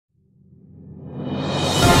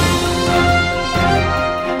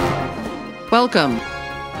Welcome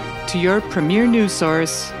to your premier news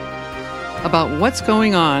source about what's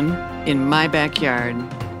going on in my backyard.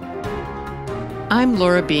 I'm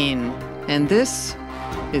Laura Bean, and this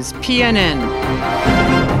is PNN,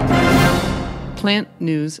 Plant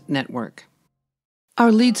News Network.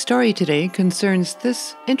 Our lead story today concerns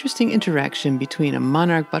this interesting interaction between a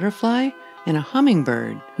monarch butterfly and a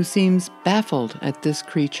hummingbird who seems baffled at this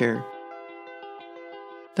creature.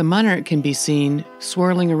 The monarch can be seen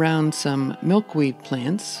swirling around some milkweed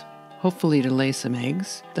plants, hopefully to lay some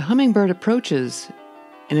eggs. The hummingbird approaches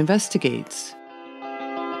and investigates.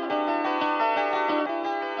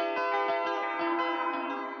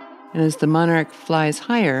 And as the monarch flies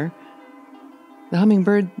higher, the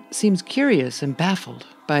hummingbird seems curious and baffled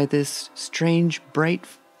by this strange, bright,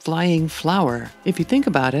 flying flower. If you think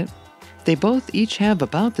about it, they both each have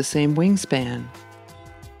about the same wingspan.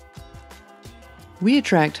 We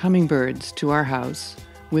attract hummingbirds to our house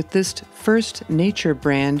with this First Nature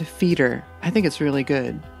brand feeder. I think it's really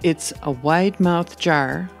good. It's a wide-mouthed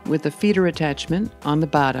jar with a feeder attachment on the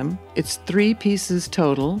bottom. It's 3 pieces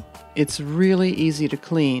total. It's really easy to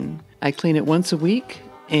clean. I clean it once a week,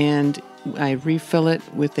 and I refill it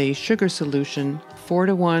with a sugar solution,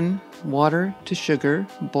 4-to-1 water to sugar,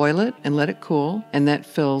 boil it and let it cool, and that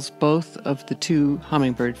fills both of the 2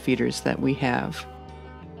 hummingbird feeders that we have.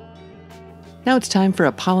 Now it's time for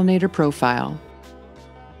a pollinator profile.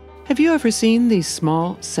 Have you ever seen these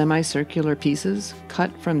small semicircular pieces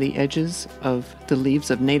cut from the edges of the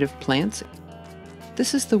leaves of native plants?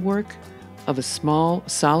 This is the work of a small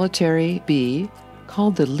solitary bee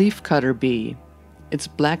called the leafcutter bee. It's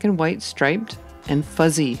black and white striped and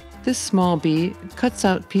fuzzy. This small bee cuts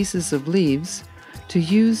out pieces of leaves to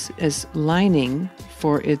use as lining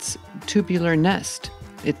for its tubular nest.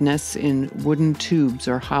 It nests in wooden tubes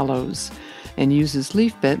or hollows and uses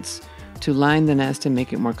leaf bits to line the nest and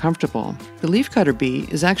make it more comfortable. The leafcutter bee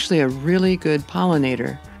is actually a really good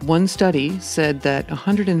pollinator. One study said that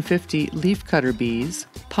 150 leafcutter bees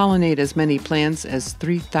pollinate as many plants as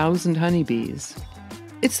 3,000 honeybees.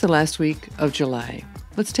 It's the last week of July.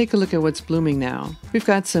 Let's take a look at what's blooming now. We've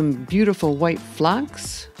got some beautiful white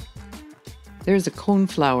phlox. There's a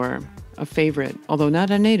coneflower, a favorite, although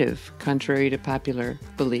not a native, contrary to popular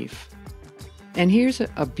belief. And here's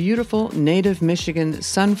a beautiful native Michigan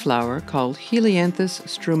sunflower called Helianthus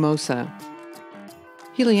strumosa.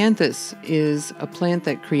 Helianthus is a plant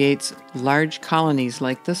that creates large colonies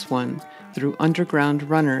like this one through underground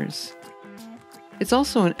runners. It's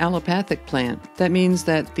also an allopathic plant. That means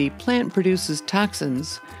that the plant produces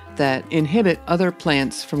toxins that inhibit other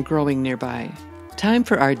plants from growing nearby. Time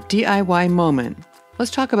for our DIY moment.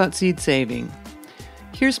 Let's talk about seed saving.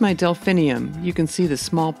 Here's my delphinium. You can see the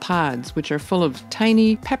small pods, which are full of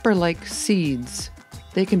tiny pepper-like seeds.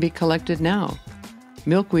 They can be collected now.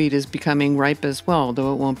 Milkweed is becoming ripe as well,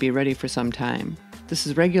 though it won't be ready for some time. This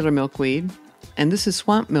is regular milkweed, and this is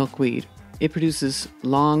swamp milkweed. It produces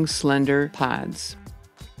long, slender pods.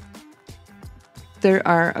 There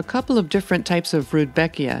are a couple of different types of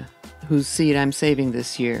Rudbeckia whose seed I'm saving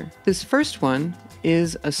this year. This first one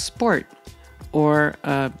is a sport, or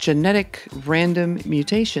a genetic random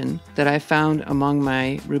mutation that I found among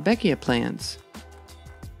my Rudbeckia plants.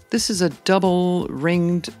 This is a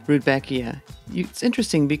double-ringed Rudbeckia. It's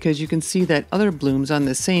interesting because you can see that other blooms on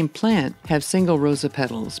the same plant have single rows of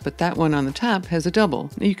petals, but that one on the top has a double.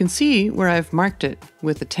 Now you can see where I've marked it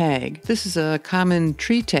with a tag. This is a common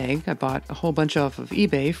tree tag I bought a whole bunch off of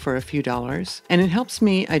eBay for a few dollars, and it helps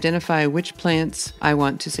me identify which plants I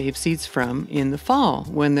want to save seeds from in the fall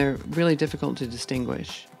when they're really difficult to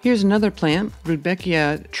distinguish. Here's another plant,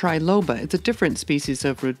 Rudbeckia triloba. It's a different species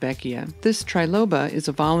of Rudbeckia. This triloba is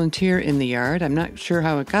a volunteer in the yard. I'm not sure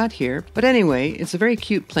how it got here, but anyway, it's a very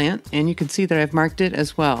cute plant, and you can see that I've marked it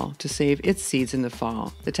as well to save its seeds in the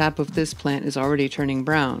fall. The top of this plant is already turning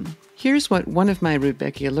brown. Here's what one of my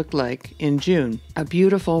Rudbeckia looked like in June. A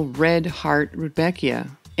beautiful red heart Rudbeckia,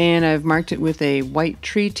 and I've marked it with a white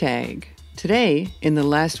tree tag. Today, in the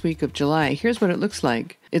last week of July, here's what it looks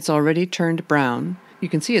like. It's already turned brown. You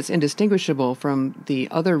can see it's indistinguishable from the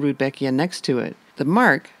other Rudbeckia next to it. The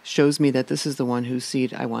mark shows me that this is the one whose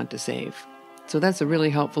seed I want to save. So that's a really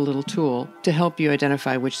helpful little tool to help you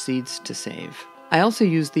identify which seeds to save. I also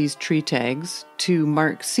use these tree tags to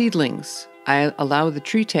mark seedlings. I allow the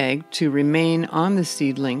tree tag to remain on the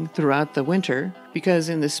seedling throughout the winter because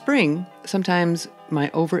in the spring, sometimes my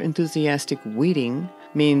over-enthusiastic weeding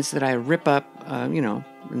means that I rip up, a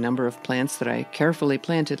number of plants that I carefully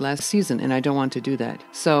planted last season, and I don't want to do that.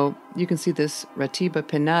 So you can see this Ratiba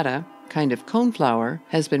pinnata kind of coneflower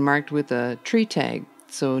has been marked with a tree tag.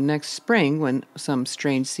 So next spring, when some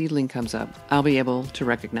strange seedling comes up, I'll be able to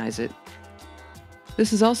recognize it.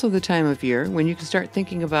 This is also the time of year when you can start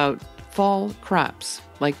thinking about fall crops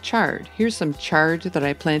like chard. Here's some chard that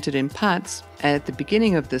I planted in pots at the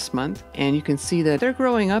beginning of this month, and you can see that they're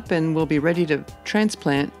growing up and will be ready to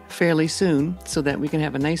transplant fairly soon so that we can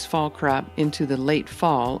have a nice fall crop into the late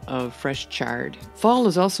fall of fresh chard. Fall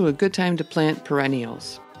is also a good time to plant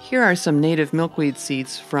perennials. Here are some native milkweed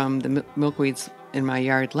seeds from the milkweeds in my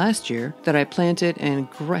yard last year that I planted and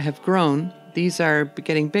have grown. These are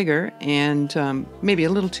getting bigger and maybe a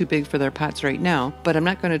little too big for their pots right now, but I'm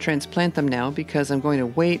not going to transplant them now because I'm going to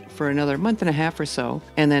wait for another month and a half or so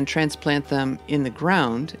and then transplant them in the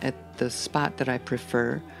ground at the spot that I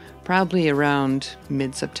prefer, probably around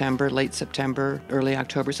mid-September, late September, early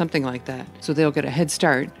October, something like that. So they'll get a head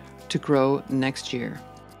start to grow next year.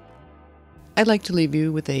 I'd like to leave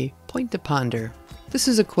you with a point to ponder. This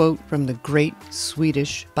is a quote from the great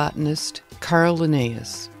Swedish botanist Carl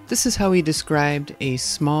Linnaeus. This is how he described a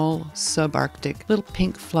small subarctic little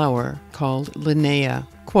pink flower called Linnea.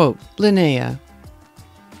 Quote, Linnea,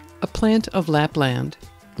 a plant of Lapland,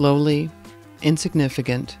 lowly,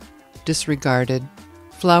 insignificant, disregarded,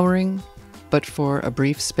 flowering but for a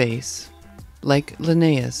brief space, like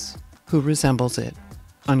Linnaeus, who resembles it.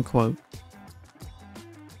 Unquote.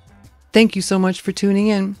 Thank you so much for tuning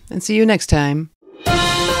in, and see you next time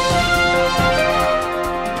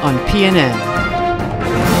on PNN,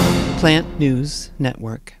 Plant News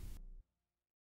Network.